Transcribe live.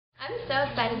I'm so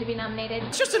excited to be nominated.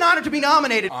 It's just an honor to be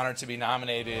nominated. Honored to be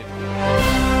nominated.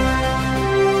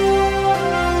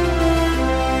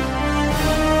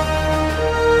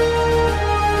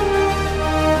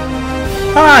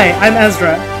 Hi, I'm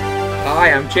Ezra.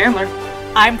 Hi, I'm Chandler.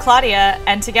 I'm Claudia,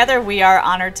 and together we are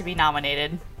honored to be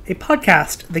nominated. A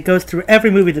podcast that goes through every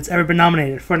movie that's ever been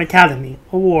nominated for an Academy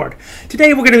Award.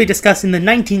 Today we're going to be discussing the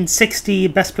 1960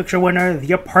 Best Picture winner,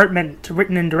 The Apartment,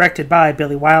 written and directed by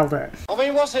Billy Wilder. I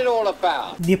mean, what's it all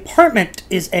about? The Apartment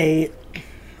is a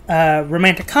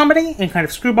romantic comedy and kind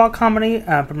of screwball comedy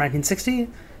from 1960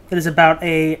 that is about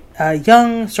a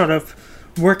young sort of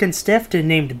working stiff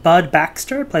named Bud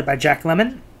Baxter, played by Jack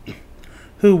Lemmon,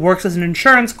 who works as an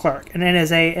insurance clerk and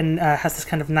has this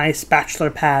kind of nice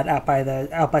bachelor pad out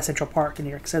by Central Park in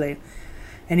New York City.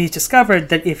 And he's discovered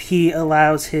that if he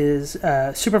allows his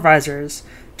supervisors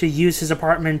to use his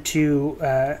apartment to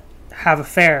have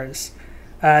affairs,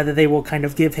 that they will kind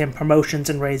of give him promotions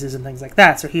and raises and things like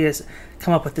that. So he has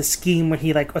come up with this scheme when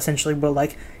he essentially will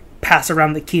pass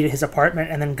around the key to his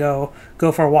apartment and then go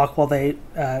for a walk while they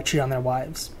cheat on their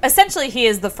wives. Essentially, he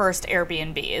is the first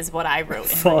Airbnb, is what I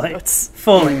wrote in my notes.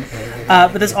 Fully.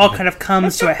 But this all kind of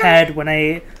comes to a head when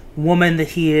a woman that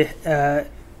he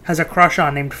has a crush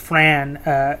on named Fran,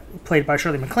 played by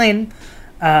Shirley McClaine,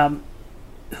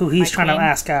 who he's trying to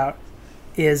ask out,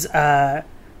 is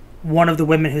one of the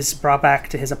women who's brought back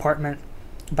to his apartment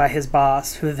by his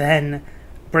boss, who then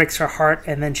breaks her heart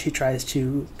and then she tries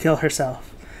to kill herself.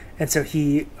 And so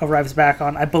he arrives back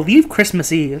on, I believe,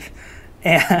 Christmas Eve,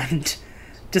 and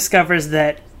discovers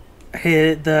that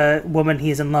the woman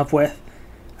he's in love with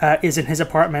is in his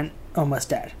apartment, almost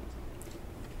dead.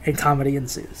 And comedy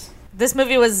ensues. This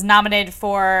movie was nominated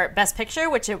for Best Picture,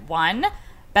 which it won,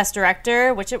 Best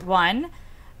Director, which it won,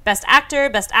 Best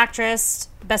Actor, Best Actress,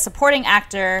 Best Supporting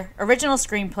Actor, Original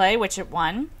Screenplay, which it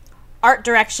won, Art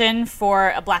Direction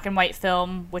for a black and white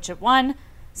film, which it won,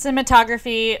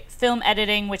 Cinematography, Film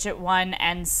Editing, which it won,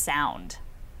 and Sound.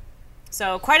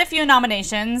 So quite a few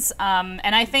nominations, and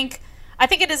I think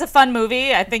it is a fun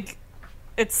movie. I think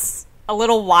it's a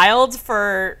little wild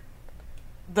for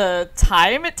the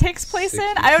time it takes place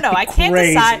in. I don't know. I can't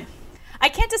decide. I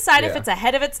can't decide if it's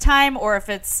ahead of its time or if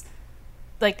it's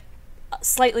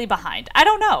slightly behind. I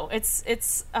don't know.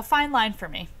 It's a fine line for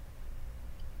me.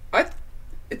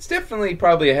 It's definitely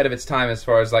probably ahead of its time as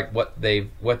far as what they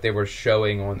were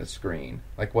showing on the screen,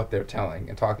 what they're telling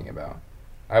and talking about.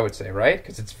 I would say, right?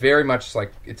 Because it's very much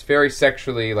it's very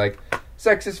sexually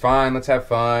sex is fine, let's have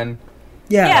fun.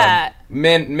 Yeah.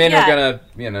 Men are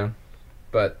gonna,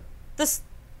 but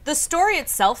the story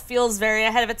itself feels very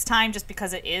ahead of its time just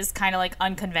because it is kind of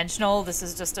unconventional. This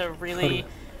is just a really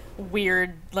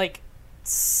weird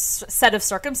set of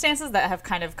circumstances that have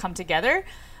kind of come together.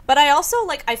 But I also,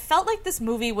 I felt like this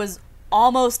movie was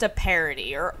almost a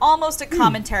parody or almost a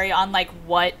commentary on,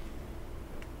 what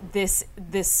this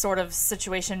sort of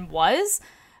situation was.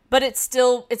 But it's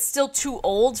still too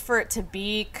old for it to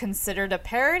be considered a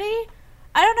parody.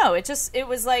 I don't know. It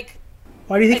was like...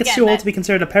 Why do you think it's too old to be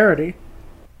considered a parody?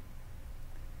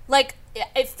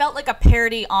 It felt like a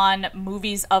parody on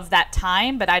movies of that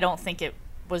time, but I don't think it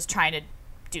was trying to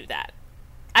do that.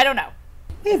 I don't know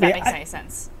if that makes any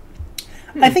sense.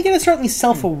 I think it is certainly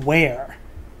self-aware.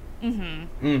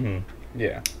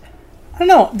 Yeah. I don't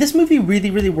know. This movie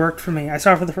really, really worked for me. I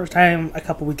saw it for the first time a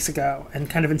couple weeks ago and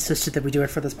kind of insisted that we do it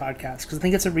for this podcast because I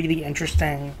think it's a really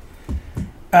interesting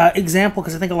example,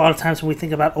 because I think a lot of times when we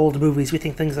think about old movies, we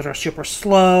think things that are super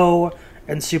slow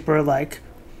and super,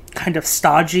 kind of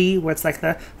stodgy, where it's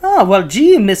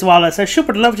gee, Miss Wallace, I sure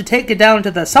would love to take you down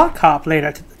to the sock hop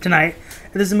later tonight.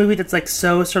 This is a movie that's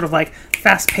so sort of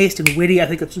fast-paced and witty. I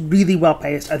think it's really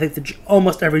well-paced. I think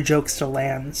almost every joke still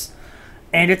lands.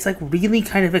 And it's really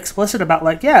kind of explicit about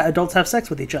adults have sex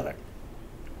with each other.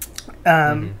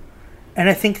 And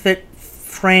I think that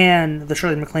Fran, the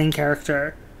Shirley MacLaine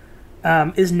character,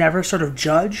 is never sort of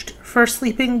judged for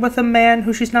sleeping with a man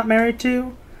who she's not married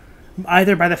to,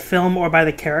 either by the film or by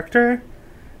the character.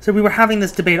 So we were having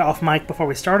this debate off mic before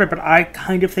we started, but I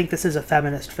kind of think this is a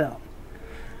feminist film.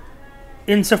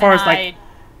 Insofar as I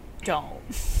don't.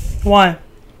 Why?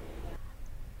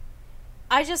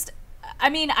 I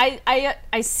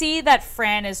see that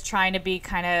Fran is trying to be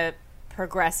kind of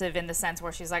progressive in the sense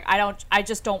where she's I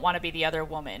just don't want to be the other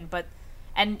woman,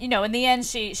 in the end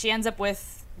she ends up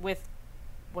with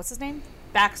what's his name?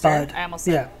 Baxter. Bud. I almost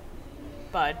said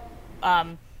Bud.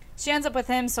 She ends up with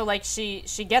him, so she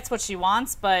gets what she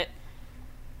wants, but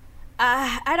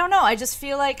I don't know. I just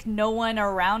feel like no one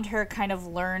around her kind of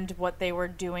learned what they were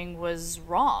doing was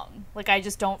wrong. I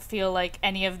just don't feel like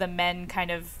any of the men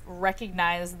kind of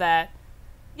recognized that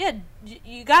yeah,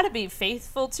 you got to be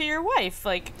faithful to your wife.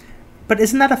 Like, But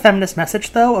isn't that a feminist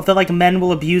message, though? Of that, like, men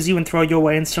will abuse you and throw you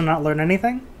away and still not learn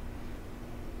anything?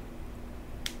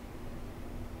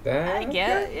 I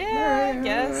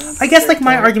guess. I guess, like,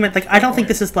 my argument, like, I don't think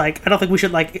this is, like, I don't think we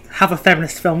should, like, have a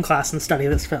feminist film class and study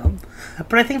this film.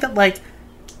 But I think that, like,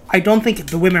 I don't think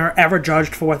the women are ever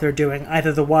judged for what they're doing,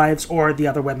 either the wives or the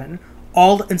other women.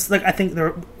 It's like, I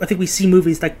think we see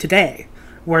movies, like, today,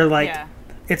 where, like,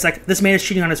 it's like, this man is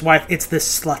cheating on his wife, it's this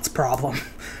slut's problem.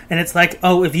 And it's like,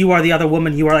 oh, if you are the other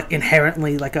woman, you are, like,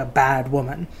 inherently, like, a bad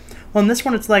woman. Well, in this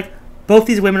one, it's like, both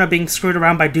these women are being screwed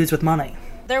around by dudes with money.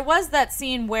 There was that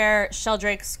scene where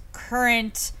Sheldrake's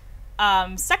current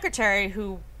secretary,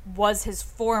 who was his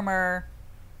former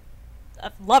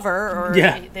lover, or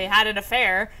they had an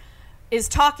affair, is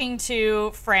talking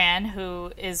to Fran,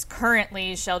 who is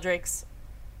currently Sheldrake's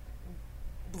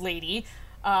lady.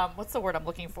 What's the word I'm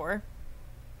looking for?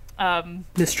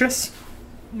 Mistress?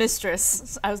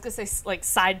 Mistress. I was going to say, like,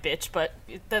 side bitch, but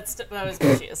that was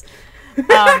what she is.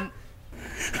 But,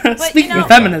 Speaking of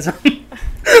feminism.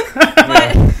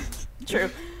 True.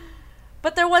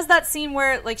 But there was that scene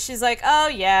where, like, she's like, oh,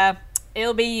 yeah,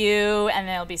 it'll be you, and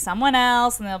there'll be someone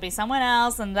else, and there'll be someone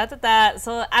else, and that.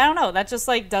 So, I don't know. That just,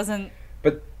 like, doesn't...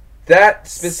 But that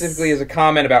specifically is a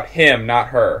comment about him, not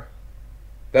her.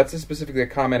 That's specifically a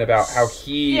comment about how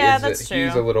he's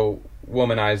a little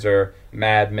womanizer,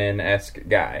 Mad Men-esque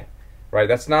guy. Right?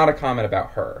 That's not a comment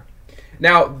about her.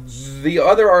 Now, the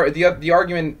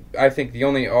argument, I think the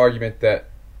only argument that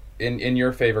in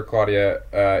your favor, Claudia,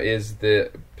 is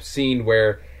the scene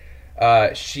where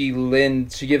she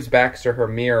gives Baxter her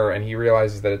mirror, and he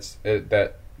realizes that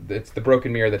it's the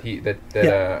broken mirror that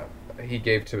he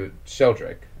gave to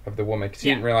Sheldrake of the woman, because he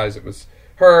didn't realize it was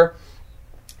her.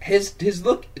 His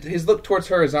look towards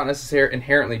her is not necessarily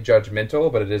inherently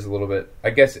judgmental, but it is a little bit.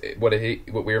 I guess what we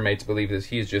were made to believe is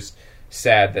he's just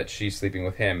sad that she's sleeping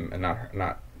with him and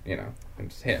not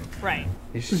it's him. Right.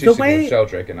 She's sleeping with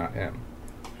Sheldrake and not him.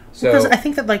 So, because I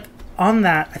think that, like, on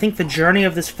that, I think the journey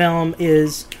of this film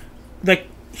is, like,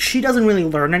 she doesn't really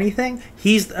learn anything.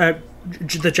 He's, the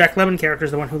Jack Lemmon character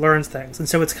is the one who learns things. And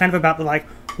so it's kind of about the, like,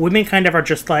 women kind of are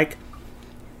just, like,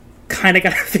 kind of got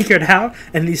to figure it out,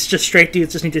 and these just straight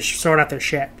dudes just need to sort out their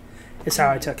shit, is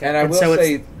how I took it. And I will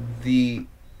say the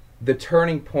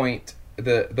turning point,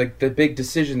 the big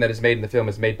decision that is made in the film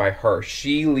is made by her.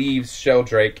 She leaves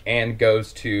Sheldrake and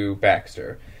goes to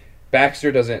Baxter.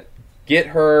 Baxter doesn't get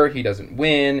her, he doesn't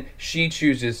win, she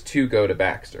chooses to go to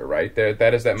Baxter, right?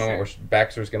 That is that moment where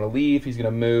Baxter's going to leave, he's going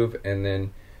to move, and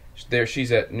then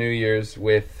she's at New Year's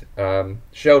with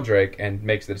Sheldrake and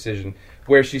makes the decision,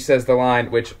 where she says the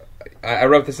line, which I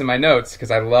wrote this in my notes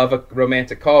because I love a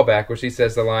romantic callback, where she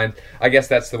says the line, I guess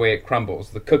that's the way it crumbles,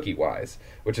 the cookie-wise,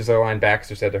 which is a line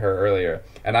Baxter said to her earlier.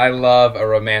 And I love a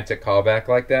romantic callback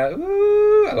like that.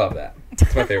 Ooh, I love that.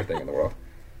 It's my favorite thing in the world.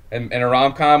 And in a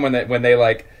rom-com, when they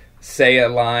like say a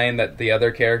line that the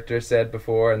other character said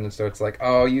before, and so it's like,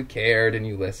 oh, you cared and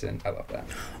you listened. I love that.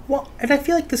 Well, and I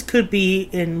feel like this could be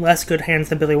in less good hands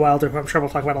than Billy Wilder, who I'm sure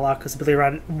we'll talk about a lot, because Billy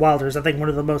Wilder is, I think, one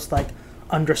of the most, like,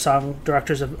 undersung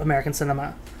directors of American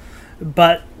cinema.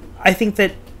 But I think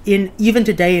that even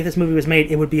today, if this movie was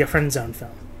made, it would be a friend zone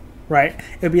film, right?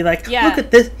 It would be like, look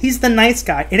at this, he's the nice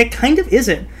guy. And it kind of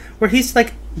isn't, where he's,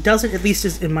 like, doesn't, at least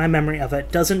is in my memory of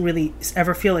it, doesn't really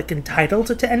ever feel, like, entitled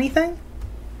to anything.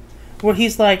 Where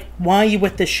he's like, why are you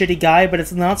with this shitty guy? But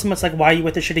it's not so much like, why are you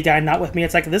with this shitty guy, not with me?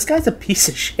 It's like, this guy's a piece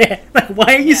of shit. Like,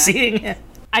 why are you seeing it?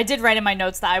 I did write in my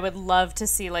notes that I would love to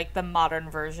see, like, the modern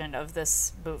version of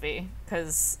this movie,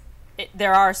 because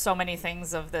there are so many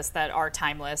things of this that are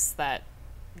timeless, that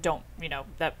don't,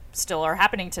 that still are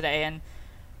happening today, and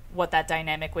what that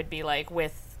dynamic would be like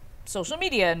with social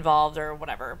media involved or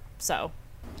whatever. So,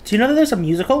 do you know that there's a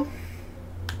musical?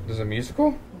 There's a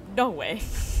musical? No way.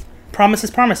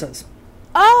 Promises.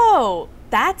 Oh,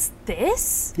 that's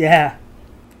this? Yeah.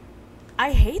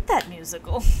 I hate that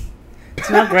musical. It's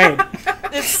not great.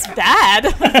 It's bad.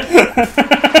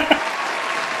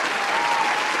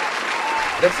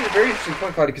 That's a very interesting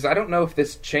point, Claudia, because I don't know if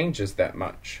this changes that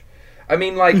much. I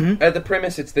mean, like, at the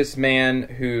premise, it's this man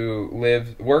who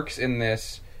works in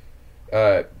this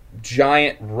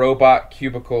giant robot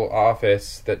cubicle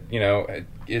office that,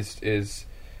 is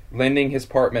lending his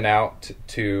apartment out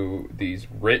to these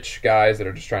rich guys that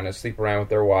are just trying to sleep around with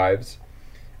their wives.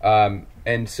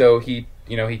 And so he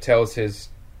tells his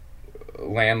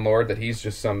landlord that he's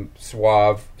just some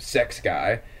suave sex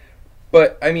guy.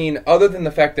 But, I mean, other than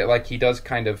the fact that, like, he does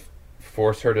kind of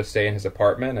force her to stay in his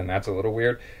apartment, and that's a little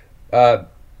weird,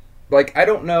 like, I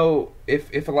don't know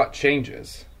if a lot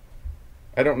changes.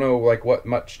 I don't know, like, what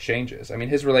much changes. I mean,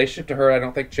 his relationship to her, I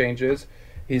don't think changes.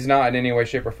 He's not in any way,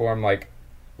 shape, or form, like,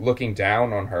 looking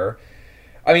down on her.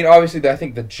 I mean, obviously, I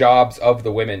think the jobs of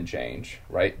the women change,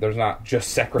 right? There's not just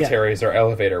secretaries or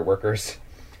elevator workers.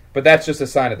 But that's just a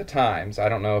sign of the times. I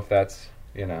don't know if that's,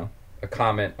 a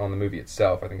comment on the movie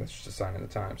itself. I think that's just a sign of the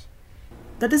times.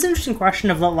 That is an interesting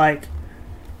question of, like,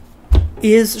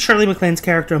 is Shirley MacLaine's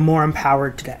character more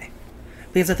empowered today?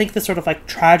 Because I think the sort of, like,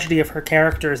 tragedy of her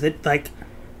character is that, like,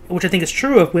 which I think is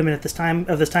true of women at this time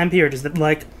period, is that,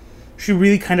 like, she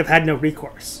really kind of had no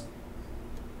recourse.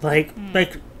 Like,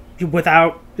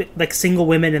 without, like, single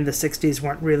women in the 60s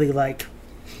weren't really, like,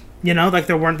 like,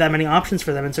 there weren't that many options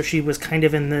for them, and so she was kind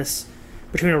of in this,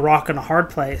 between a rock and a hard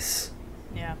place.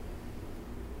 Yeah.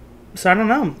 So I don't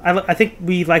know. I think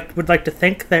we would like to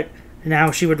think that now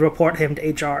she would report him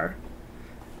to HR.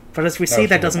 But as we see,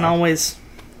 that doesn't always...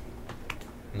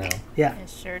 No. Yeah. It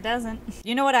sure doesn't.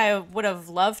 You know what I would have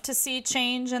loved to see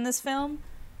change in this film?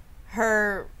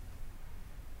 Her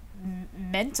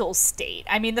mental state.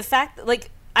 I mean, the fact that, like,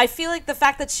 I feel like the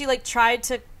fact that she, like, tried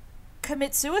to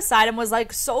commit suicide and was,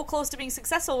 like, so close to being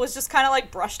successful was just kind of,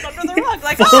 like, brushed under the rug.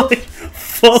 Like,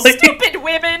 fully. Stupid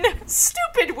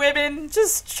women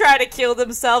just try to kill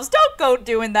themselves. Don't go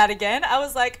doing that again. I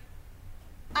was like,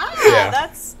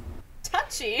 that's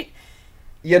touchy.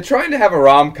 Yeah, trying to have a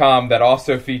rom-com that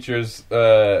also features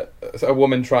a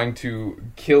woman trying to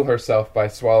kill herself by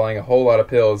swallowing a whole lot of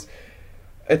pills,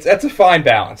 that's a fine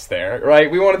balance there, right?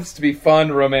 We wanted this to be a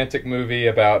fun, romantic movie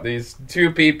about these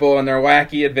two people and their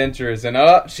wacky adventures, and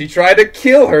she tried to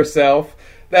kill herself.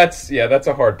 That's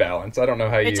a hard balance. I don't know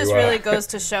how It just really goes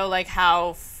to show, like,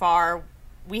 how far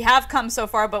we have come so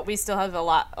far, but we still have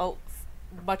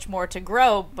much more to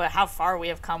grow, but how far we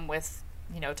have come with,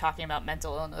 talking about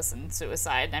mental illness and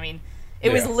suicide. I mean,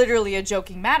 it was literally a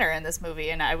joking matter in this movie,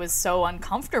 and I was so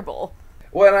uncomfortable.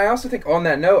 Well, and I also think on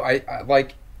that note, I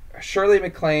like Shirley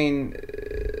MacLaine,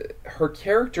 her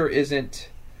character isn't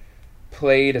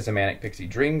played as a manic pixie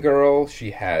dream girl.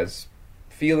 She has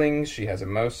feelings, she has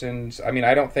emotions. I mean,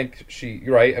 I don't think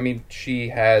you're right. I mean, she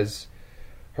has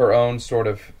her own sort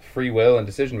of free will and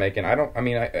decision making. For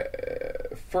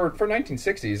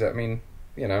 1960s, I mean,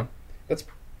 that's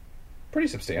pretty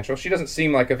substantial. She doesn't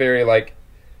seem like a very, like,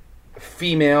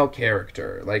 female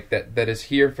character, like that is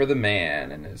here for the man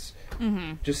and is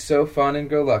just so fun and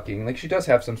go-lucky. Like, she does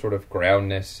have some sort of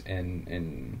groundness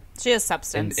in she has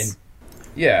substance.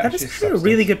 That is actually a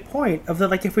really good point of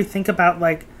like, if we think about,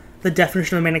 like, the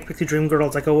definition of a manic pixie dream girl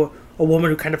is like a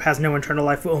woman who kind of has no internal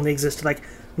life, who only exists to, like,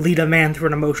 lead a man through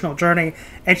an emotional journey,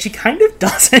 and she kind of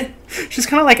doesn't. She's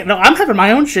kind of like, no, I'm having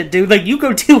my own shit, dude. Like, you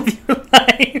go deal with your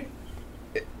life.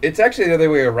 It's actually the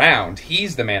other way around.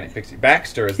 He's the manic pixie.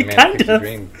 Baxter is the manic pixie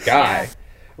dream guy,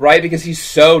 right? Because he's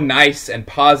so nice and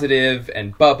positive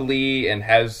and bubbly and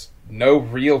has no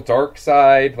real dark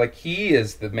side. Like, he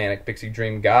is the manic pixie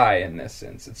dream guy in this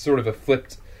sense. It's sort of a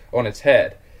flipped on its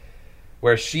head,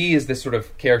 where she is this sort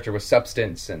of character with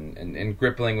substance and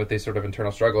gripping with these sort of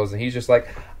internal struggles, and he's just like,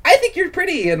 I think you're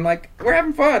pretty, and, like, we're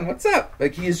having fun, what's up?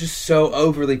 Like, he is just so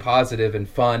overly positive and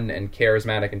fun and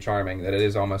charismatic and charming that it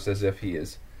is almost as if he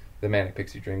is the manic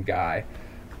pixie dream guy.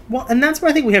 Well, and that's why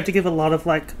I think we have to give a lot of,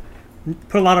 like,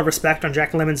 put a lot of respect on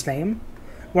Jack Lemmon's name,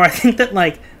 where I think that,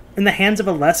 like, in the hands of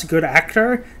a less good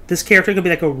actor, this character could be,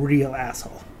 like, a real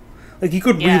asshole. Like, you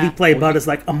could really play Bud as,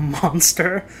 like, a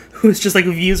monster who's just, like,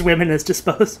 views women as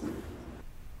disposable.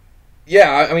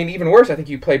 Yeah, I mean, even worse, I think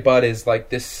you play Bud as, like,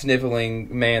 this sniveling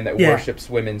man that worships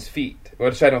women's feet,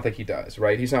 which I don't think he does,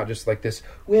 right? He's not just, like, this,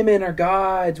 women are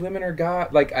gods, women are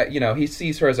God. Like, he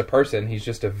sees her as a person. He's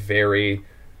just a very,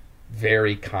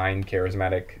 very kind,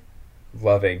 charismatic,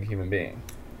 loving human being.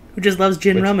 Who just loves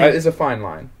gin rum. Is a fine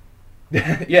line.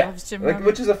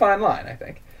 Which is a fine line, I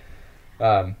think.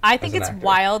 I think it's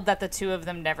wild that the two of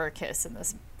them never kiss in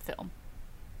this film.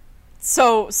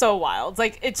 So wild.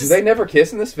 Like, it's do they never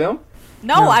kiss in this film?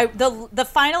 No. The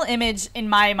final image in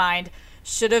my mind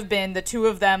should have been the two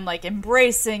of them, like,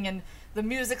 embracing, and the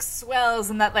music swells,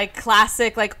 and that, like,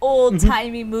 classic, like, old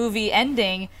timey movie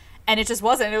ending. And it just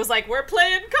wasn't. It was like, we're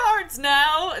playing cards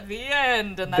now. The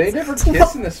end. And that's they never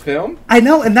kiss in this film. I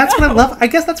know, and that's what I love. I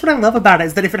guess that's what I love about it,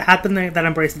 is that if it happened, that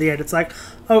embrace at the end, it's like,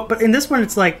 oh, but in this one,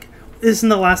 it's like, isn't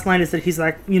the last line is that he's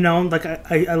like, like,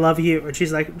 I love you, and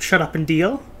she's like, shut up and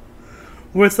deal.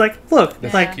 Where it's like, look,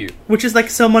 that's like, cute. Which is, like,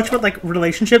 so much what, like,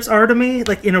 relationships are to me,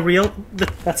 like, in a real,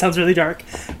 that sounds really dark,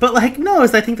 but, like, no,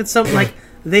 is I think that some, like,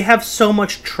 they have so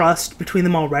much trust between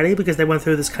them already, because they went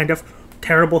through this kind of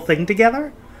terrible thing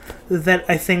together, that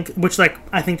I think, which, like,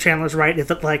 I think Chandler's right, is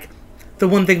that, like, the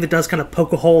one thing that does kind of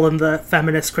poke a hole in the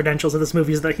feminist credentials of this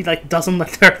movie is that he, like, doesn't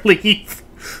let her leave.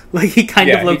 Like, he kind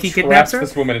of low-key kidnaps her.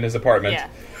 This woman in his apartment. Yeah.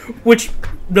 Which,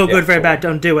 no good, very bad,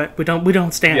 don't do it. We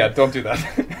don't stand. Yeah, don't do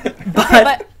that.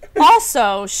 But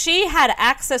also, she had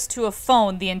access to a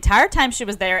phone the entire time she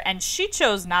was there, and she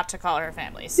chose not to call her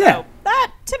family. So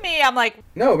that, to me, I'm like...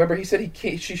 No, remember, he said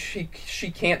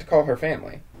she can't call her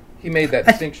family. He made that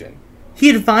distinction. He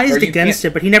advised against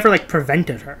it, but he never, like,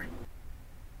 prevented her.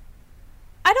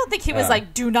 I don't think he was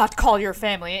like, do not call your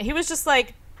family. He was just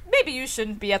like, maybe you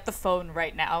shouldn't be at the phone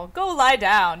right now. Go lie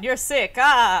down. You're sick.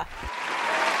 I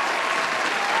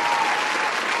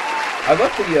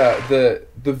love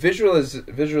the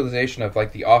visualization of,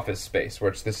 like, the office space, where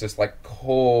it's this like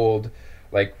cold,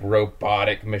 like,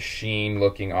 robotic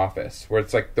machine-looking office, where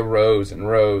it's like the rows and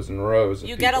rows and rows of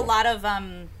You people. get a lot of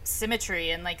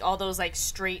symmetry and, like, all those, like,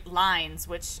 straight lines,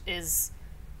 which is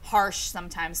harsh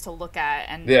sometimes to look at.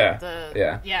 And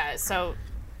so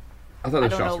I thought the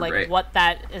don't shots know, were like, great. what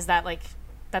that is. That, like,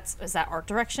 is that art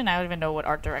direction? I don't even know what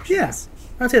art direction is.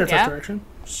 I'd say that's art direction.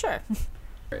 Sure.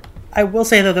 I will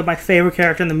say, though, that my favorite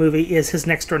character in the movie is his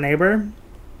next-door neighbor.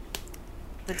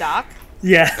 The doc?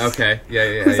 Yeah. Okay,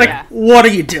 yeah. He's like, what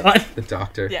are you doing? The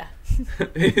doctor. Yeah.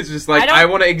 He's just like, I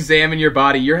want to examine your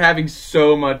body. You're having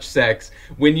so much sex.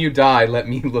 When you die, let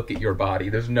me look at your body.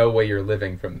 There's no way you're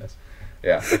living from this.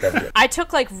 Yeah. I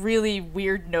took, like, really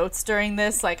weird notes during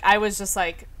this. Like, I was just,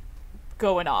 like,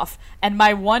 going off. And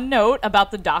my one note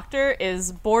about the doctor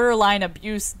is borderline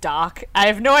abuse doc. I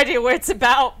have no idea what it's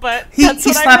about, but that's what I wrote.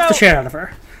 He slapped the shit out of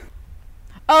her.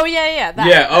 Oh,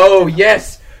 yeah. Oh,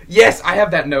 yes. Yes, I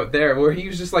have that note there where he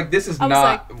was just like, this is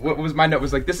not... what was my note?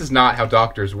 Was like, this is not how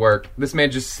doctors work. This man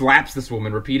just slaps this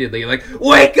woman repeatedly. Like,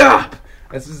 wake up!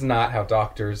 This is not how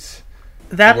doctors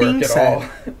that work being at said,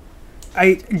 all.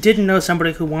 I didn't know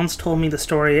somebody who once told me the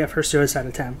story of her suicide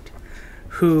attempt.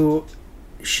 The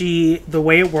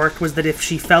way it worked was that if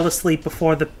she fell asleep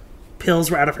before the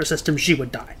pills were out of her system, she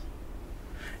would die.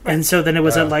 Right. And so then it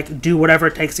was do whatever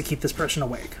it takes to keep this person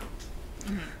awake.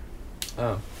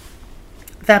 Oh.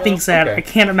 That being said, I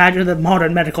can't imagine that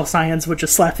modern medical science would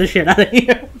just slap the shit out of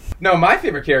you. No, my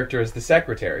favorite character is the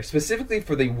secretary, specifically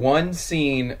for the one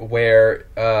scene where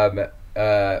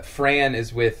Fran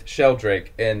is with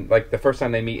Sheldrake, and, like, the first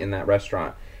time they meet in that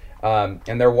restaurant.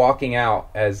 And they're walking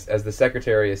out as the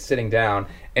secretary is sitting down,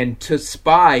 and to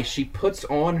spy, she puts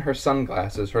on her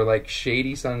sunglasses, her, like,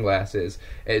 shady sunglasses,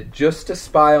 just to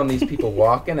spy on these people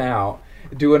walking out,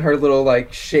 doing her little,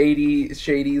 like, shady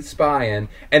spying,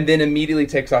 and then immediately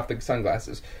takes off the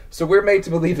sunglasses. So we're made to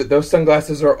believe that those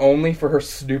sunglasses are only for her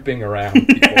snooping around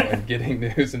people and getting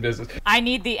news and business. I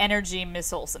need the energy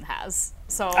Miss Olsen has.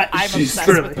 So I'm she's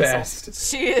obsessed with best.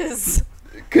 Miss Olsen. She is...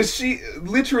 Because she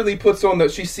literally puts on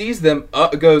she sees them,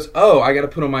 goes, oh, I gotta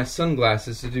put on my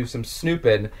sunglasses to do some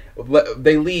snooping.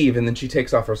 They leave, and then she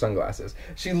takes off her sunglasses.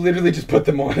 She literally just put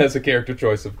them on as a character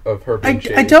choice of her being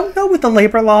shady. I don't know what the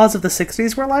labor laws of the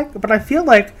 60s were like, but I feel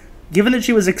like, given that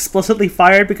she was explicitly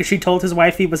fired because she told his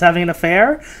wife he was having an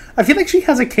affair, I feel like she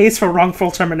has a case for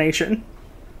wrongful termination.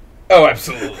 Oh,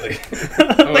 absolutely.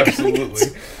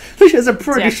 Absolutely. She has a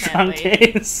pretty strong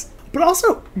case. But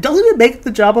also, doesn't it make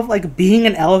the job of, like, being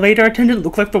an elevator attendant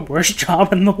look like the worst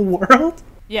job in the world?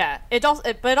 Yeah,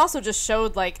 but it also just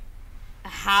showed, like,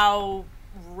 how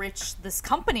rich this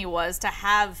company was to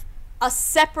have a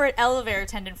separate elevator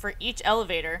attendant for each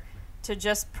elevator to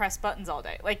just press buttons all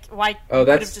day. Like, why could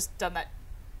have just done that?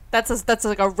 That's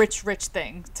like a rich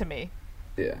thing to me.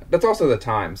 Yeah, that's also the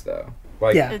times, though.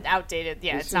 Like, outdated.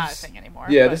 Yeah, it's not a thing anymore.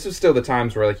 Yeah, this was still the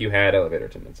times where, like, you had elevator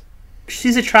attendants.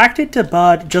 She's attracted to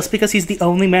Bud just because he's the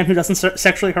only man who doesn't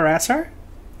sexually harass her?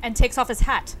 And takes off his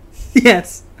hat.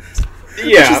 Yes.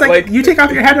 Yeah, she's like, you take off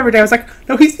your hat every day. I was like,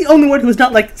 no, he's the only one who's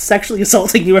not, like, sexually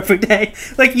assaulting you every day.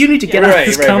 Like, you need to get out of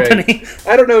this company. Right.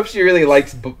 I don't know if she really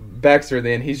likes Baxter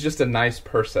then. He's just a nice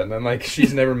person. And, like,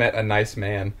 she's never met a nice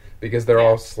man because they're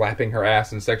all slapping her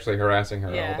ass and sexually harassing her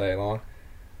all day long.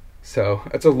 So,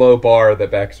 it's a low bar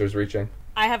that Baxter's reaching.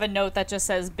 I have a note that just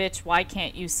says, bitch, why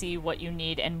can't you see what you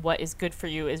need and what is good for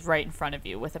you is right in front of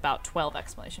you, with about 12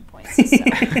 exclamation points. So.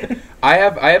 I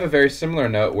have a very similar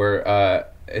note where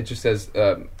it just says,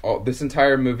 this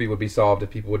entire movie would be solved if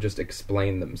people would just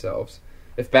explain themselves.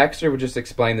 If Baxter would just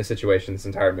explain the situation, this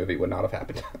entire movie would not have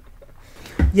happened.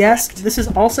 Yes, this is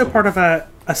also part of a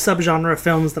subgenre of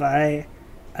films that I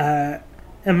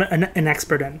am an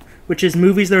expert in, which is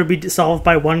movies that would be solved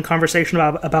by one conversation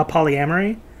about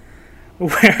polyamory.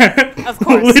 Where of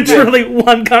course, literally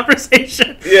one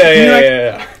conversation.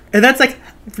 Yeah. And that's like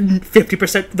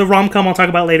 50%. The rom-com I'll talk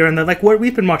about later, and then what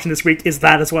we've been watching this week is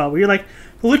that as well. Where you're like,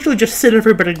 literally just sit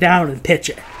everybody down and pitch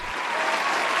it.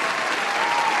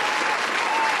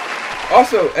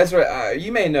 Also, Ezra,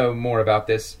 you may know more about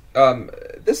this.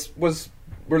 This was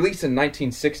released in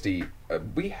 1960.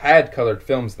 We had colored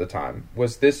films at the time.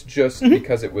 Was this just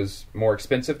because it was more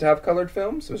expensive to have colored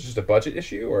films? It was just a budget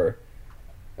issue, or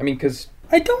I mean, because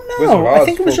I don't know. I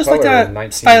think it was just like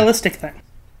a stylistic thing.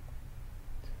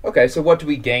 Okay, so what do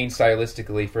we gain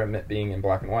stylistically from it being in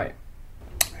black and white?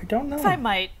 I don't know. If I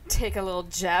might take a little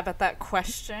jab at that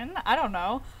question, I don't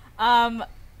know.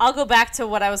 I'll go back to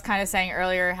what I was kind of saying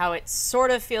earlier, how it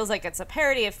sort of feels like it's a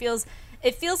parody. It feels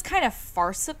kind of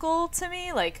farcical to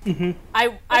me. Like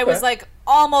I was like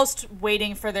almost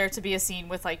waiting for there to be a scene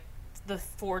with like the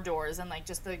 4 doors and like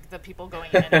just the people going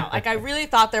in and out. Like I really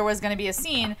thought there was going to be a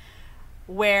scene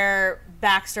where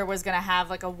Baxter was going to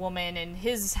have like a woman in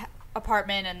his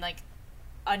apartment and like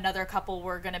another couple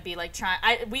were going to be like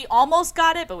we almost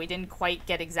got it, but we didn't quite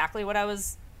get exactly what I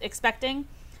was expecting.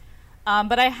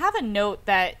 But I have a note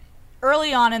that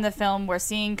early on in the film, we're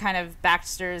seeing kind of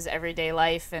Baxter's everyday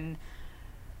life and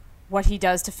what he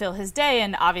does to fill his day.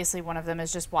 And obviously one of them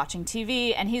is just watching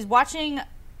TV, and he's watching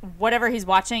whatever he's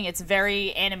watching. It's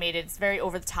very animated. It's very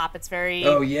over the top. It's very...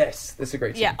 Oh, yes. That's a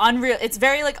great scene. Yeah, unreal. It's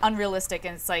very like unrealistic.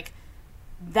 And it's like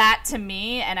that to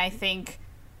me. And I think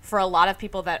for a lot of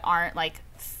people that aren't like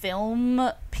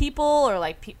film people or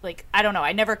like I don't know.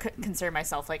 I never consider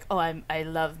myself like, oh, I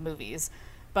love movies.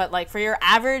 But like for your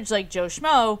average like Joe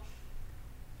Schmo,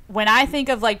 when I think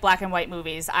of like black and white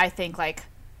movies, I think like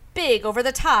big, over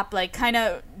the top, like kind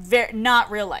of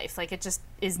not real life. Like it just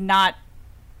is not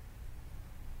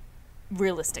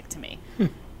realistic to me.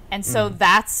 And so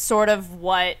that's sort of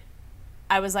what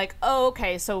I was like, oh,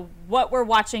 okay, so what we're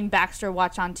watching Baxter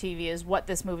watch on TV is what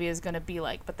this movie is going to be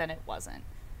like, but then it wasn't.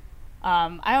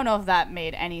 I don't know if that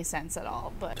made any sense at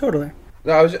all, but totally.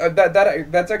 No, I was,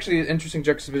 that's actually an interesting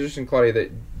juxtaposition,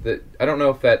 Claudia, that I don't know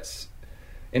if that's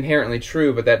inherently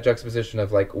true, but that juxtaposition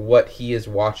of like what he is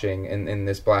watching in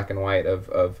this black and white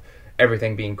of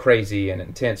everything being crazy and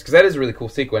intense, because that is a really cool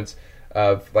sequence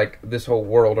of like this whole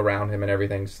world around him and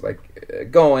everything's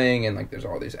like going and like there's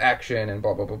all this action and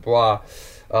blah blah blah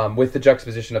blah, with the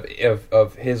juxtaposition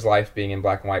of his life being in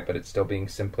black and white but it's still being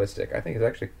simplistic. I think is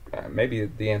actually maybe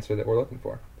the answer that we're looking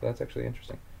for. But that's actually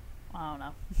interesting. I don't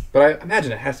know. But I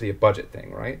imagine it has to be a budget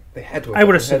thing, right? They had to. I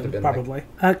would assume, probably.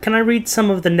 Like, can I read some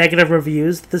of the negative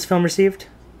reviews that this film received?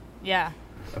 Yeah.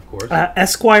 Of course.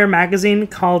 Esquire magazine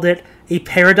called it a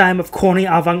paradigm of corny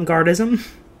avant-gardism.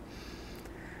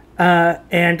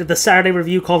 And the Saturday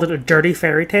Review called it a dirty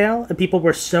fairy tale. And people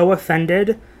were so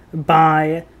offended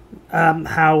by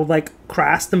how like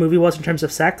crass the movie was in terms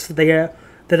of sex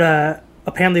that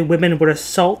apparently women would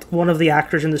assault one of the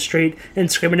actors in the street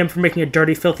and scream at him for making a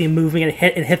dirty, filthy movie and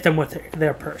hit them with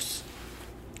their purse.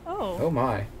 Oh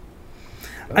my!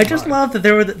 I just love that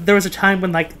there was a time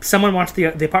when like someone watched the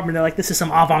apartment and they're like, this is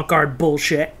some avant-garde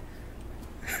bullshit.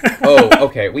 Oh,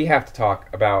 okay. We have to talk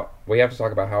about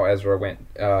how Ezra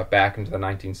went back into the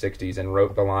 1960s and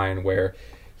wrote the line where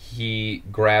he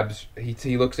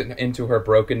looks into her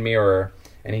broken mirror.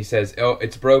 And he says, "Oh,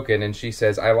 it's broken." And she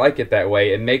says, "I like it that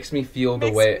way. It makes me feel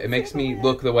the way. It makes me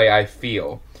look the way I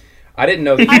feel." I didn't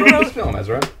know that you wrote this film,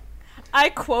 Ezra. I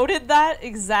quoted that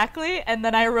exactly, and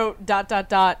then I wrote ...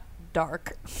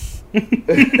 dark.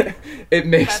 It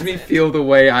makes me feel the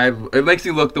way it makes me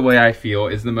look the way I feel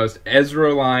is the most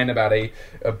Ezra line about a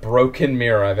broken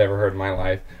mirror I've ever heard in my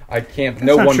life. I can't. That's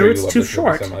no wonder true. You love this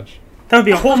movie so much. That would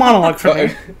be a whole monologue for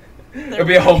me. It would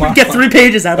be a whole monologue. Get 3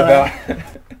 pages out of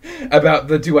that. About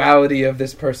the duality of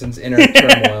this person's inner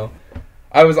turmoil.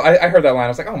 I heard that line. I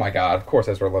was like, oh my god! Of course,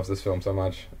 Ezra loves this film so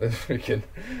much. It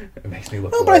makes me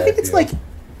look. No, but I think it's like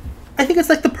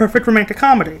the perfect romantic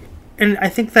comedy, and I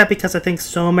think that because I think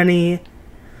so many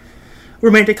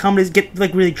romantic comedies get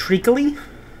like really treacly,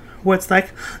 where it's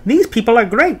like these people are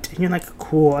great, and you're like,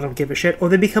 cool, I don't give a shit, or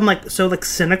they become like so like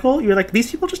cynical. You're like, these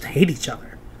people just hate each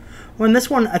other. Well, in this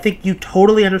one, I think you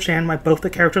totally understand why both the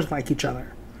characters like each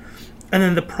other. And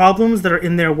then the problems that are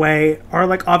in their way are,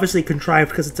 like, obviously contrived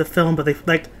because it's a film, but they,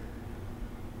 like...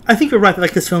 I think you're right that,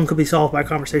 like, this film could be solved by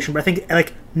conversation, but I think,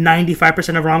 like,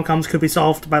 95% of rom-coms could be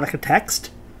solved by, like, a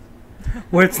text.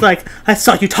 Where it's like, I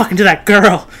saw you talking to that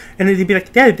girl. And then you'd be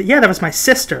like, yeah, that was my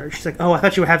sister. And she's like, oh, I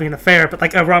thought you were having an affair. But,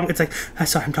 like, it's like, I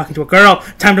saw him talking to a girl.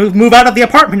 Time to move out of the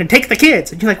apartment and take the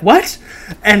kids. And you're like, what?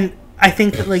 And I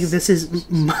think that, like, this is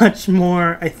much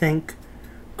more, I think,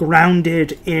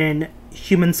 grounded in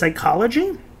human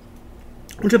psychology,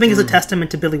 which I think is a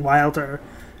testament to Billy Wilder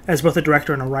as both a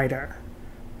director and a writer.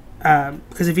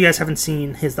 Because if you guys haven't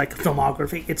seen his like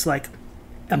filmography, it's like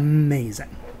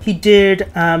amazing. He did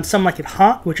Some Like It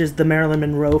Hot, which is the Marilyn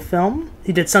Monroe film.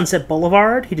 He did Sunset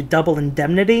Boulevard. He did Double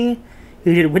Indemnity.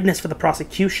 who did Witness for the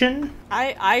prosecution.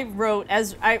 I wrote,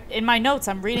 in my notes,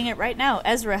 I'm reading it right now.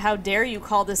 Ezra, how dare you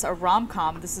call this a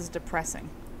rom-com? This is depressing.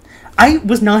 I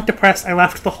was not depressed. I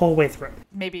laughed the whole way through.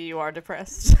 Maybe you are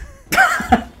depressed.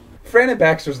 Fran and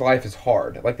Baxter's life is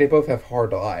hard. Like, they both have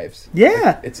hard lives.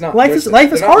 Yeah. It's not life is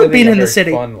hard being in the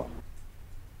city.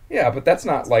 Yeah, but that's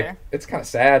not, like, fair. It's kind of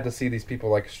sad to see these people,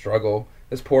 like, struggle.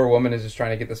 This poor woman is just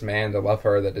trying to get this man to love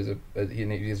her that is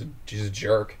she's a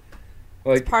jerk.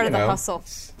 Like, it's part of the hustle.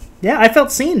 Yeah, I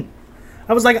felt seen.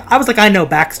 I was like, I know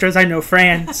Baxters, I know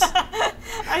Frans.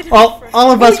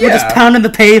 All of us were just pounding the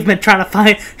pavement trying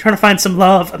to find some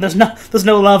love, and there's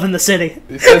no love in the city.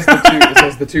 It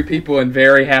says the two people in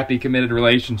very happy committed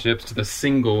relationships to the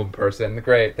single person.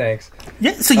 Great, thanks.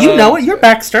 Yeah, so you know it. You're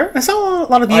Baxter. I saw a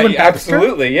lot of you in Baxter.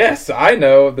 Absolutely, yes. I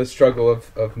know the struggle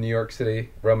of New York City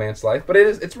romance life, but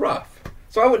it's rough.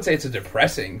 So I wouldn't say it's a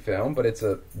depressing film, but it's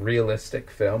a realistic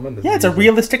film. And it's a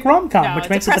realistic rom-com, which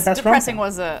makes it the best rom-com. Depressing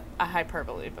was a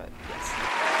hyperbole, but yes.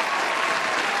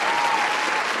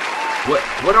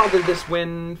 What all did this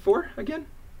win for, again?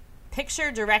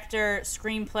 Picture, director,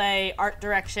 screenplay, art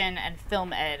direction, and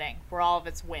film editing were all of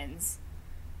its wins.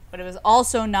 But it was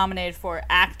also nominated for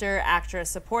actor, actress,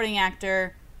 supporting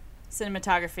actor,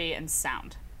 cinematography, and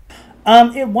sound.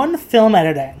 It won film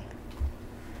editing.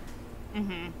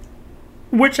 Mm-hmm.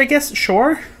 Which I guess,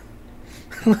 sure.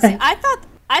 See, I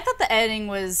thought the editing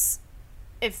was,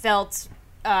 it felt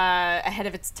ahead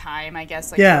of its time, I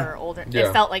guess. Like, for older,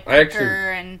 it felt like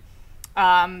quicker, and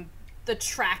the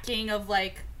tracking of,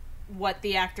 like, what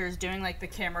the actor is doing, like the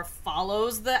camera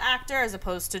follows the actor as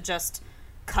opposed to just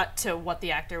cut to what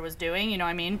the actor was doing, you know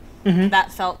what I mean? Mm-hmm.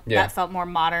 That felt more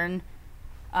modern.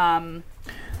 I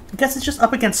guess it's just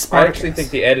up against Spartacus. I actually think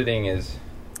the editing is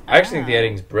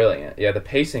brilliant. Yeah, the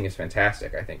pacing is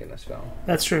fantastic, I think, in this film.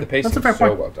 That's true. The pacing is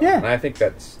so well done. Yeah. And I think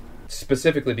that's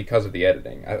specifically because of the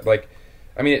editing.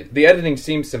 The editing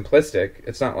seems simplistic.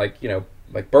 It's not like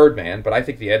Birdman, but I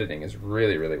think the editing is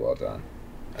really, really well done.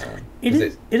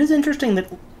 It is interesting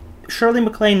that Shirley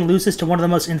McClaine loses to one of the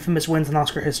most infamous wins in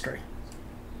Oscar history.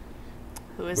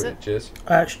 Who is it? Which is?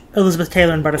 Elizabeth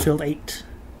Taylor in Butterfield 8.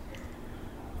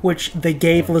 Which they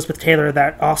gave Elizabeth Taylor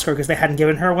that Oscar because they hadn't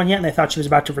given her one yet, and they thought she was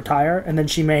about to retire, and then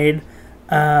she made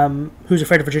Who's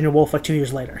Afraid of Virginia Woolf like 2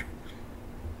 years later.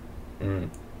 Mm.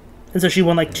 And so she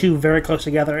won like two very close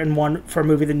together, and one for a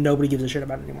movie that nobody gives a shit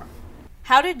about anymore.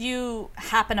 How did you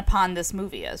happen upon this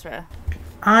movie, Ezra?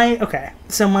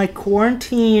 So my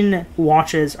quarantine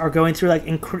watches are going through like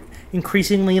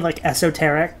increasingly like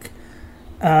esoteric.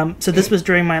 So this was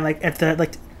during my at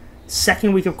the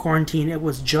second week of quarantine. It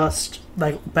was just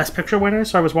like Best Picture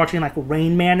winners. So I was watching like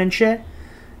Rain Man and shit,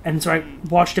 and so I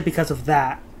watched it because of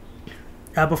that.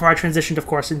 Before I transitioned, of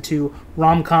course, into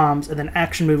rom-coms and then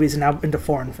action movies, and now into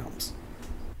foreign films.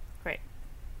 Great.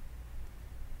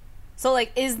 So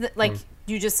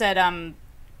you just said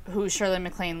who Shirley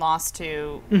MacLaine lost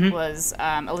to was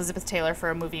Elizabeth Taylor for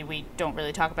a movie we don't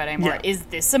really talk about anymore. Yeah. Is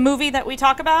this a movie that we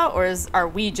talk about, or are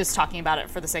we just talking about it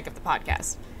for the sake of the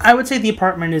podcast? I would say The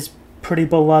Apartment is pretty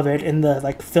beloved in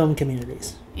the film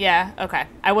communities. Yeah, okay.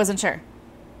 I wasn't sure.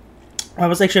 I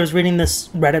was reading this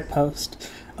Reddit post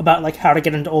about how to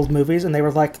get into old movies, and they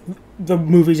were like, the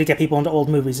movies to get people into old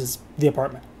movies is The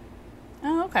Apartment.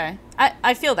 Oh, okay.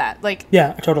 I feel that.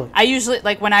 Yeah, totally. I usually,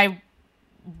 when I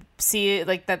see,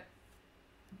 that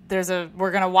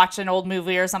we're going to watch an old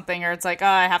movie or something, or it's I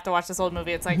have to watch this old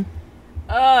movie. It's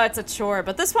it's a chore.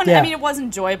 But this one, yeah. I mean, it was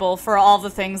enjoyable for all the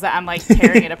things that I'm,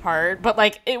 tearing it apart.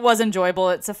 But, it was enjoyable.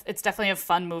 It's definitely a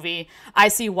fun movie. I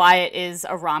see why it is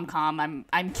a rom-com.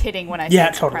 I'm kidding when I say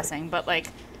it's depressing. But,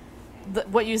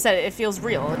 what you said, it feels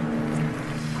real.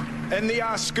 And the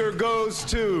Oscar goes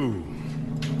to...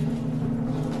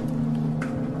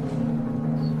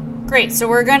 Great, so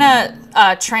we're going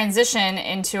to transition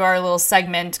into our little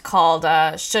segment called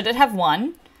Should It Have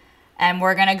Won? And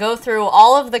we're going to go through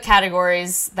all of the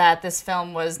categories that this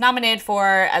film was nominated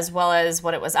for, as well as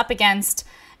what it was up against,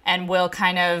 and we'll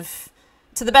kind of,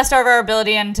 to the best of our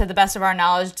ability and to the best of our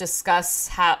knowledge, discuss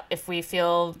if we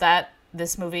feel that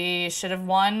this movie should have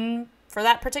won for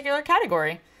that particular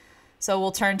category. So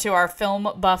we'll turn to our film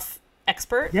buff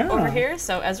expert over here.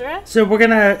 So Ezra? So we're going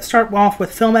to start off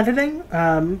with film editing.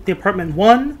 The Apartment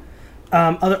won.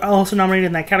 Also nominated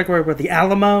in that category were The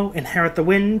Alamo, Inherit the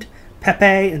Wind, Pepe,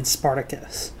 and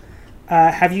Spartacus.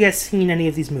 Have you guys seen any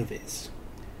of these movies?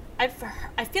 I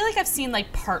feel like I've seen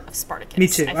part of Spartacus. Me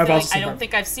too. I don't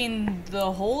think I've seen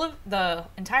the whole of the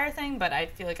entire thing, but I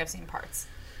feel like I've seen parts.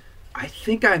 I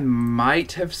think I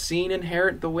might have seen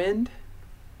Inherit the Wind.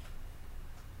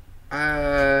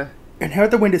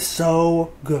 Inherit the Wind is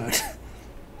so good.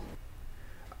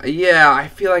 Yeah, I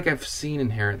feel like I've seen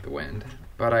Inherent the Wind,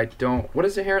 but I don't... What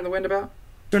is Inherent the Wind about?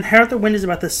 So Inherent the Wind is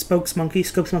about the Scopes Monkey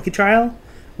trial,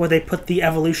 where they put the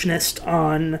evolutionist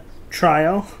on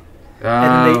trial.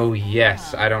 Oh,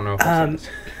 yes. I don't know if I've seen this.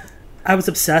 I was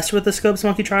obsessed with the Scopes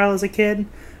Monkey trial as a kid,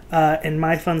 and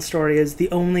my fun story is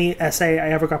the only essay I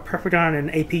ever got perfect on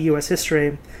in AP US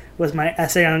History was my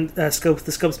essay on the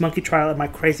Scopes Monkey trial, and my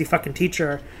crazy fucking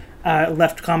teacher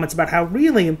left comments about how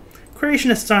really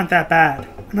creationists aren't that bad.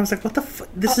 And I was like, what the fuck?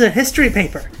 This is a history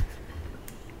paper.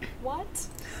 What?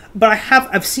 But I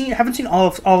haven't seen all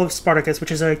of Spartacus,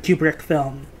 which is a Kubrick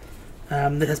film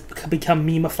that has become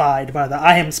memeified by the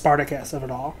I am Spartacus of it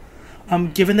all.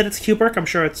 Given that it's Kubrick, I'm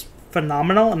sure it's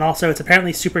phenomenal, and also it's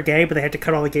apparently super gay, but they had to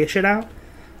cut all the gay shit out.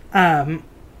 Yeah,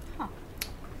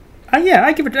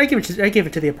 I give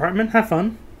it to The Apartment. Have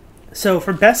fun. So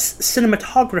for best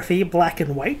cinematography, black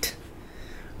and white,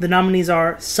 the nominees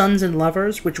are Sons and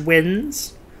Lovers, which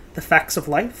wins, The Facts of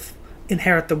Life,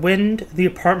 Inherit the Wind, The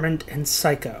Apartment, and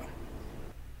Psycho.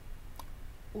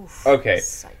 Oof, Okay.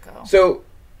 Psycho. So,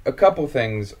 a couple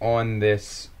things on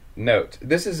this note.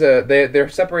 This is they're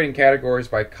separating categories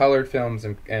by colored films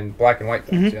and black and white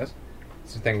films. Yes,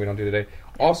 it's a thing we don't do today.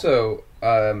 Also,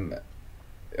 we're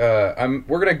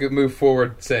gonna move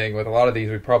forward saying with a lot of these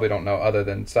we probably don't know other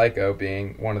than Psycho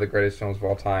being one of the greatest films of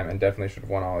all time and definitely should have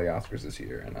won all the Oscars this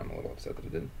year, and I'm a little upset that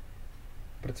it didn't.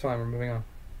 But it's fine. We're moving on.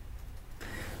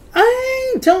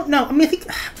 I don't know. I mean,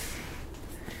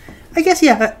 I guess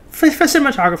yeah. For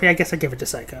cinematography, I guess I give it to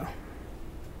Psycho.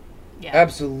 Yeah.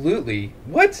 Absolutely.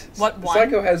 What? What one?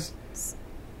 Psycho has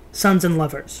Sons and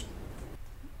Lovers.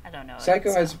 I don't know.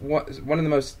 Psycho has one of the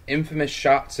most infamous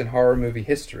shots in horror movie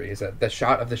history. Is that the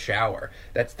shot of the shower?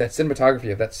 That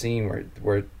cinematography of that scene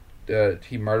where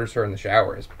he murders her in the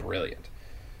shower is brilliant.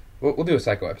 We'll do a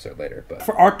Psycho episode later. But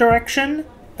For art direction,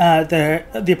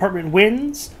 the Apartment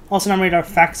wins. Also nominated are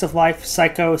Facts of Life,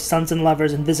 Psycho, Sons and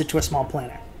Lovers, and Visit to a Small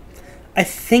Planet. I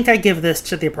think I give this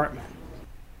to The Apartment.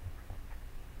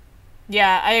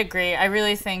 Yeah, I agree. I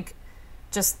really think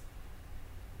just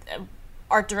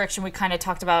art direction we kind of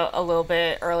talked about a little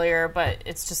bit earlier, but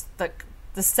it's just the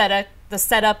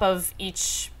setup of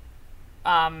each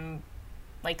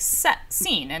set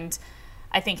scene, and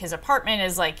I think his apartment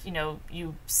is like,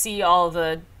 you see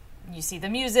the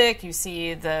music, you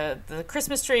see the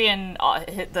Christmas tree, and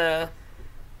the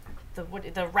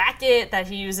racket that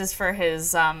he uses for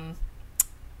his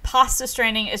pasta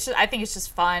straining. I think it's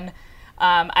just fun.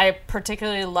 I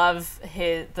particularly love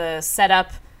the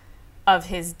setup of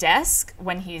his desk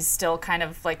when he's still kind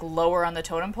of like lower on the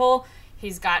totem pole.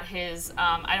 He's got his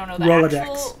I don't know the Rolodex.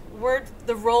 actual word,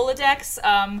 the Rolodex,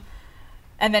 and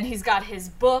then he's got his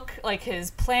book, like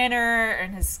his planner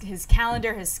and his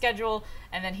calendar, his schedule,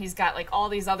 and then he's got like all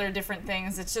these other different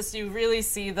things. It's just, you really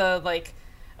see the like,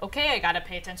 okay, I gotta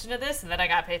pay attention to this, and then I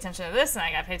gotta pay attention to this, and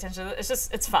I gotta pay attention to this.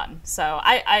 It's fun. So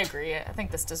I agree. I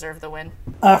think this deserved the win.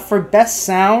 For best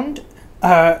sound,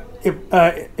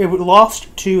 it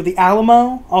lost to The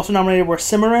Alamo. Also nominated were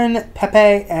Cimarron,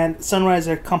 Pepe, and Sunrise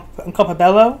and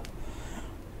Campobello.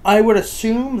 I would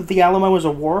assume that The Alamo is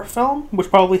a war film, which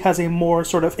probably has a more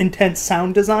sort of intense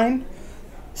sound design.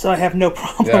 So I have no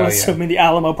problem assuming The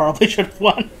Alamo probably should have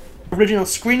won. Original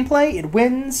screenplay, it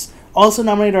wins. Also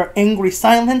nominated are Angry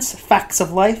Silence, Facts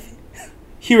of Life,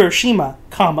 Hiroshima,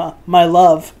 My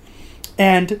Love,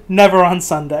 and Never on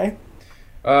Sunday.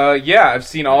 Yeah, I've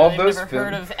seen all of those I've never films.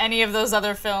 heard of any of those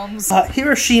other films.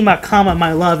 Hiroshima,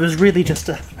 My Love is really just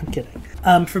a... I'm kidding.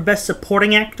 For Best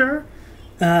Supporting Actor,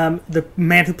 the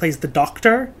man who plays the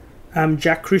Doctor,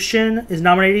 Jack Kruschen, is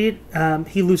nominated.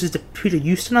 He loses to Peter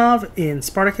Ustinov in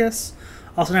Spartacus.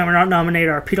 Also nominated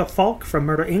are Peter Falk from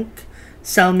Murder, Inc.,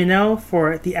 Sal Minot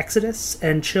for The Exodus,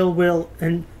 and Chill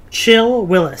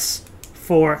Willis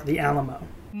for The Alamo.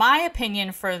 My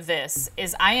opinion for this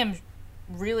is I am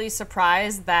really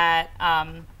surprised that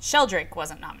Sheldrake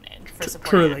wasn't nominated for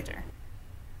supporting actor.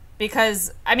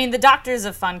 Because, I mean, the Doctor's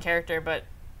a fun character, but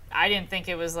I didn't think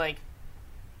it was, like,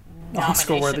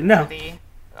 Oscar-worthy. No.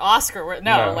 Oscar-worthy.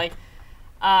 No, like...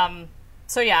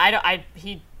 so, yeah, I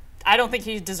don't think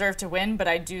he deserved to win, but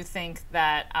I do think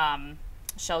that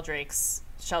Sheldrake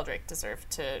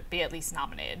deserved to be at least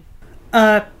nominated.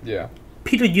 Yeah.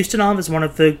 Peter Ustinov is one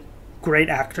of the great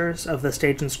actors of the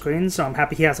stage and screen, so I'm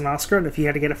happy he has an Oscar, and if he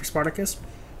had to get it for Spartacus,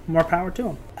 more power to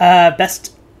him.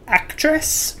 Best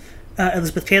Actress,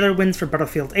 Elizabeth Taylor wins for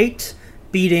Battlefield 8,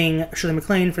 beating Shirley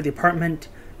McClaine for The Apartment,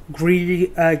 Gree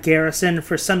Garrison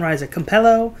for Sunrise at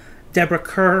Campello, Deborah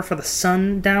Kerr for The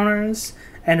Sundowners,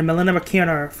 and Melina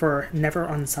McKeown for Never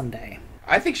on Sunday.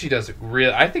 I think she does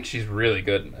I think she's really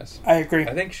good in this. I agree.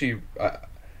 I think she...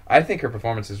 I think her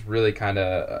performance is really kind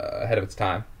of ahead of its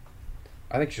time.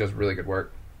 I think she does really good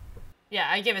work. Yeah,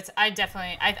 I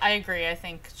agree. I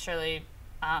think Shirley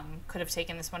could have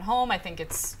taken this one home. I think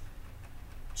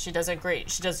she does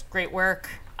great work.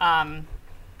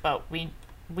 But we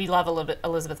love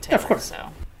Elizabeth Taylor. Yeah, of course. So,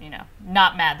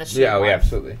 not mad that she Yeah, won. we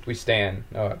absolutely. We stand.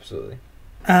 Oh, absolutely.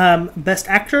 Best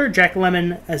Actor, Jack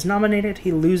Lemmon is nominated.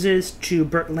 He loses to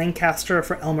Burt Lancaster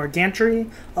for Elmer Gantry.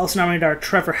 Also nominated are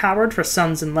Trevor Howard for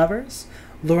Sons and Lovers,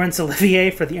 Laurence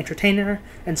Olivier for The Entertainer,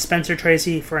 and Spencer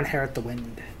Tracy for Inherit the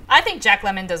Wind. I think Jack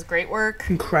Lemmon does great work.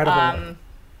 Incredible.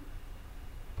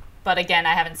 But again,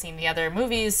 I haven't seen the other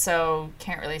movies, so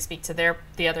can't really speak to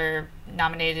the other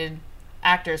nominated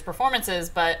actors' performances,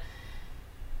 but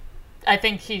I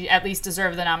think he at least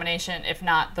deserved the nomination, if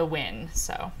not the win.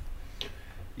 So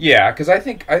yeah, because I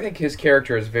think his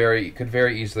character could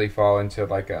very easily fall into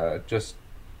like just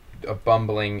a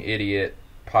bumbling idiot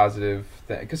positive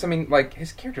thing. Because I mean, like,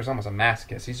 his character is almost a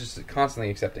masochist. He's just constantly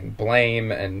accepting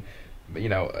blame and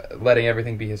letting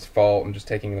everything be his fault and just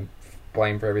taking the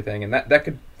blame for everything, and that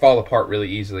could fall apart really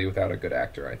easily without a good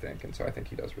actor, I think. And so I think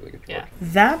he does really good work. Yeah.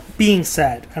 That being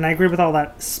said, and I agree with all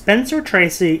that, Spencer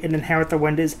Tracy in Inherit the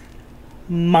Wind is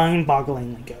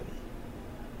mind-bogglingly good.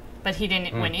 But he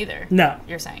didn't win either. No.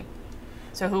 You're saying.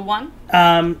 So who won?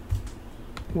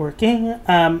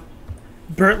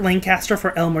 Burt Lancaster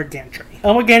for Elmer Gantry.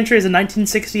 Elmer Gantry is a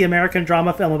 1960 American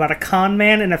drama film about a con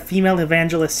man and a female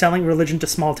evangelist selling religion to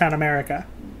small-town America.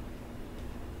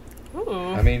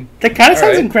 Ooh. I mean, That kind of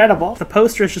sounds right. incredible. The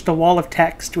poster is just a wall of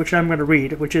text, which I'm going to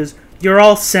read, which is, "You're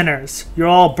all sinners. You'll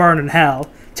all burn in hell.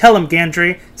 Tell him,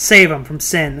 Gantry. Save him from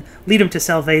sin. Lead him to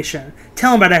salvation.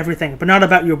 Tell him about everything, but not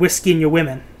about your whiskey and your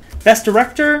women." Best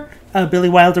Director, Billy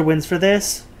Wilder wins for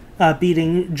this,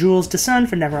 beating Jules Dessun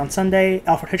for Never on Sunday,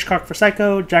 Alfred Hitchcock for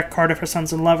Psycho, Jack Carter for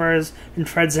Sons and Lovers, and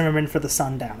Fred Zimmerman for The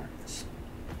Sundowners.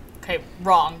 Okay,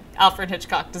 wrong. Alfred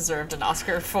Hitchcock deserved an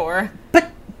Oscar for... But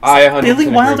I 100% Billy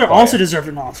agree Wilder with also Wyatt. deserved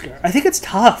an Oscar. I think it's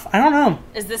tough. I don't know.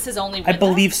 Is this his only win? I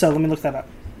believe so. Let me look that up.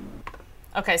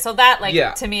 Okay, so that,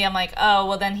 Yeah. to me, I'm like, oh,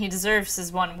 well, then he deserves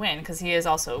his one win, because he is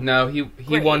also... No, he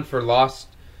Great. won for Lost.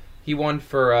 He won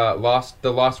for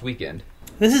the Lost Weekend.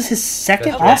 This is his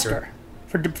second Best Oscar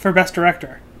for Best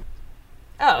Director.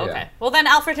 Oh, okay. Yeah. Well, then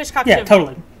Alfred Hitchcock Yeah, should...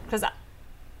 totally. Because,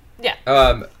 yeah.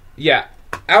 Yeah,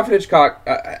 Alfred Hitchcock.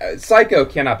 Psycho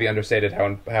cannot be understated.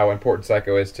 How important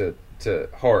Psycho is to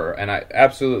horror, and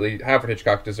absolutely Alfred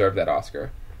Hitchcock deserved that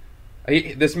Oscar.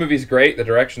 This movie's great. The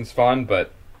direction's fun,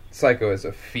 but Psycho is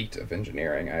a feat of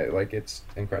engineering. It's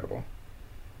incredible.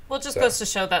 Well, it just goes to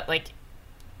show that,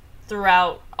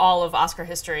 throughout all of Oscar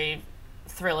history,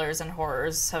 thrillers and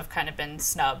horrors have kind of been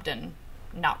snubbed and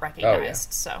not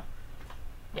recognized. So,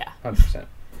 yeah. 100%.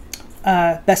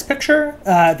 Best Picture,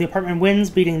 The Apartment wins,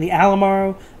 beating The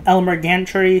Alamo, Elmer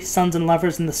Gantry, Sons and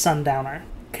Lovers, and The Sundowner.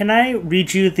 Can I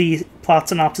read you the plot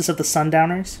synopsis of The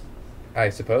Sundowners? I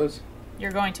suppose.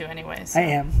 You're going to anyways. I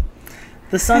am.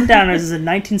 The Sundowners is a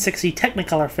 1960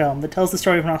 Technicolor film that tells the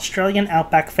story of an Australian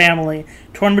outback family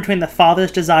torn between the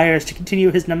father's desires to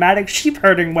continue his nomadic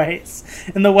sheep-herding ways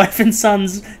and the wife and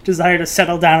son's desire to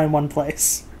settle down in one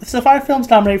place. So 5 films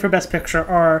nominated for Best Picture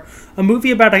are a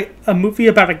movie about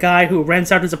a guy who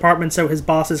rents out his apartment so his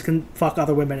bosses can fuck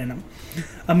other women in him,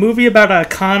 a movie about a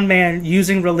con man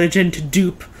using religion to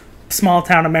dupe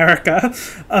small-town America,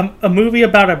 a movie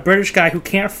about a British guy who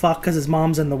can't fuck because his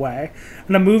mom's in the way,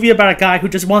 and a movie about a guy who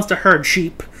just wants to herd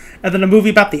sheep, and then a movie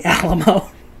about the Alamo.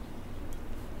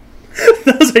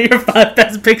 Those are your 5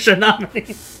 Best Picture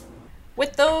nominees.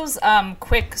 With those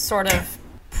quick sort of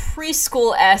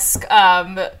preschool-esque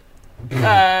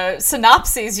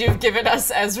synopses you've given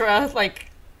us, Ezra,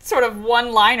 sort of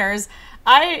one-liners,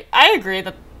 I agree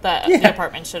that The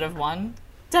Apartment should have won.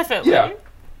 Definitely.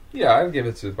 Yeah, I'd give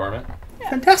it to The Apartment.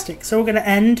 Fantastic. So we're going to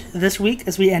end this week,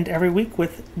 as we end every week,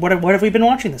 with what have we been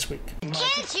watching this week?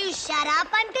 Can't you shut up?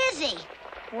 I'm busy.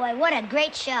 Boy, what a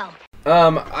great show.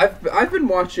 I've been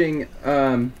watching,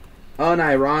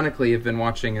 unironically, I've been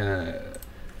watching a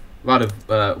lot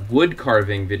of wood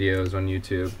carving videos on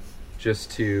YouTube,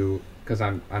 because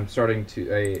I'm starting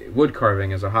wood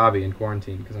carving as a hobby in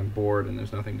quarantine because I'm bored and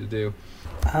there's nothing to do.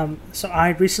 So I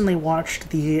recently watched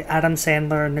the Adam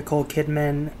Sandler, Nicole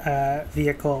Kidman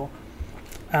vehicle,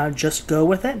 Just Go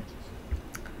With It,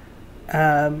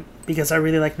 because I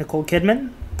really like Nicole Kidman,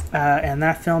 and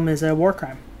that film is a war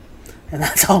crime. And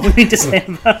that's all we need to say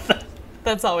about that.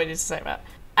 That's all we need to say about it.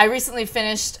 I recently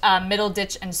finished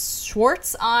Middleditch and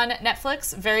Schwartz on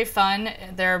Netflix. Very fun.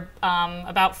 They're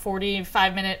about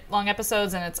 45-minute long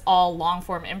episodes, and it's all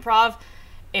long-form improv.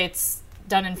 It's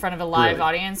done in front of a live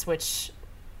audience, which...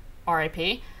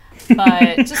 R.I.P.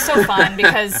 but just so fun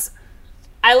because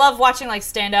I love watching like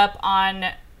stand up on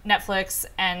Netflix,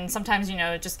 and sometimes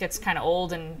it just gets kind of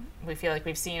old and we feel like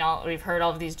we've heard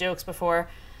all of these jokes before,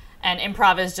 and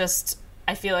improv is just,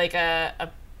 I feel like,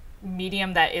 a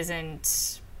medium that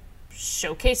isn't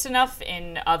showcased enough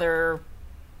in other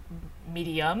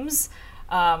mediums.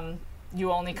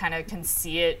 You only kind of can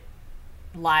see it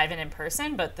live and in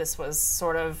person, but this was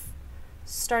sort of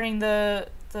starting the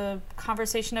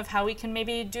conversation of how we can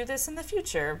maybe do this in the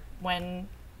future when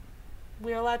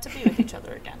we're allowed to be with each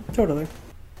other again. Totally.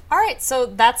 All right, so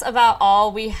that's about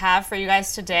all we have for you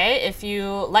guys today. If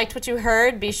you liked what you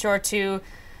heard, be sure to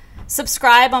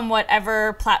subscribe on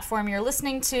whatever platform you're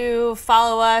listening to.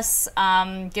 Follow us.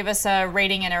 Give us a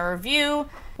rating and a review.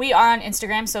 We are on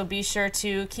Instagram, so be sure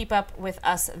to keep up with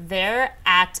us there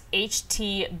at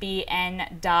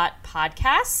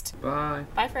htbn.podcast. Bye.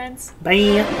 Bye, friends.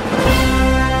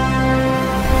 Bye.